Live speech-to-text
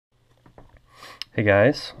Hey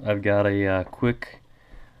guys, I've got a quick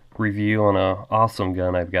review on a awesome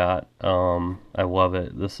gun I've got. I love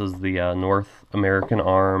it. This is the North American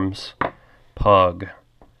Arms PUG.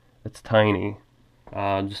 It's tiny.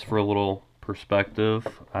 Just for a little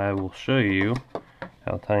perspective, I will show you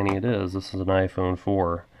how tiny it is. This is an iPhone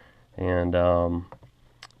 4, and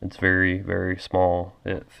it's very, very small.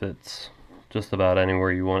 It fits just about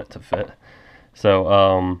anywhere you want it to fit.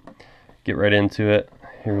 So get right into it.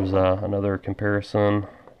 Here's another comparison.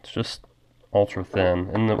 It's just ultra thin,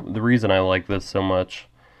 and the reason I like this so much,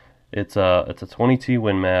 it's a 22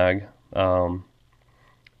 Win Mag,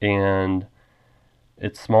 and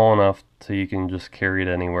it's small enough so you can just carry it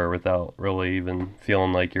anywhere without really even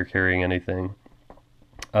feeling like you're carrying anything.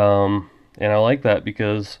 And I like that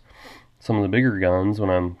because some of the bigger guns,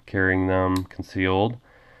 when I'm carrying them concealed,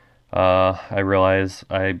 I realize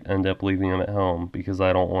I end up leaving them at home because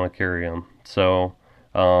I don't want to carry them. So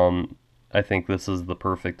I think this is the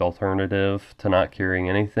perfect alternative to not carrying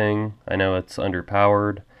anything. I know it's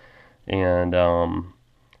underpowered, and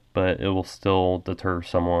but it will still deter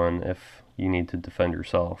someone if you need to defend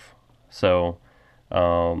yourself. So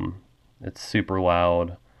it's super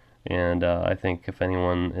loud, and I think if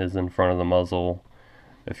anyone is in front of the muzzle,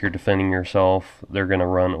 if you're defending yourself, they're gonna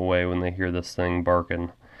run away when they hear this thing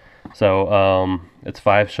barking. So it's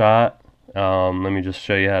 5-shot. Let me just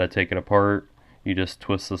show you how to take it apart. You just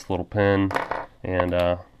twist this little pin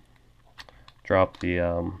and drop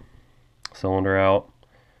the cylinder out,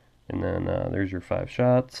 and then there's your 5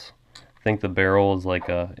 shots. I think the barrel is like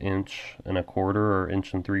 1.25 inches or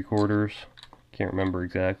 1 3/4. Can't remember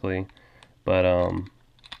exactly, but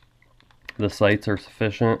the sights are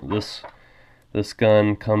sufficient. This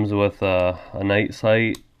gun comes with a night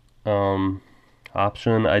sight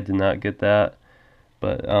option. I did not get that,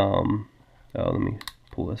 but oh, let me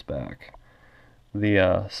pull this back.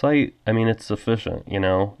 The sight, I mean, it's sufficient.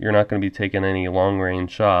 You're not going to be taking any long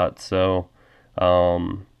range shots, so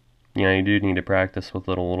you do need to practice with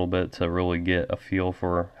it a little bit to really get a feel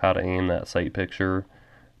for how to aim that sight picture.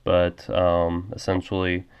 But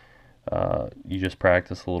essentially, you just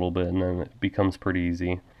practice a little bit and then it becomes pretty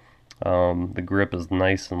easy. The grip is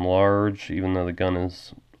nice and large, even though the gun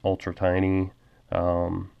is ultra tiny.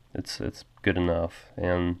 It's good enough,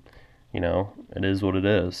 and it is what it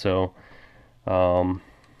is. So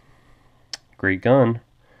great gun.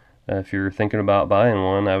 If you're thinking about buying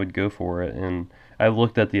one, I would go for it. And I've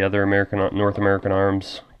looked at the other North American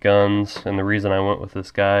Arms guns, and the reason I went with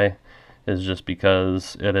this guy is just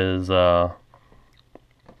because it is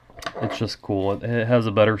it's just cool. It has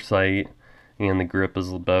a better sight, and the grip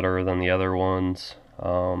is better than the other ones.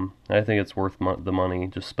 I think it's worth the money,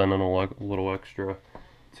 just spending a little extra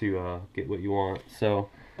to get what you want. So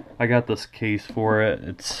I got this case for it.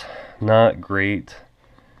 It's not great.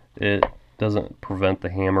 It doesn't prevent the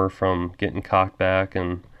hammer from getting cocked back,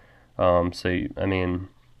 and I mean,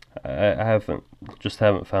 I haven't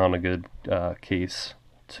found a good case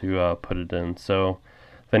to put it in. So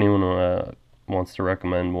if anyone wants to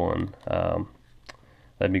recommend one,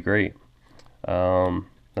 that'd be great.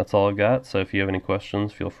 That's all I've got. So if you have any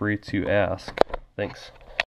questions, feel free to ask. Thanks.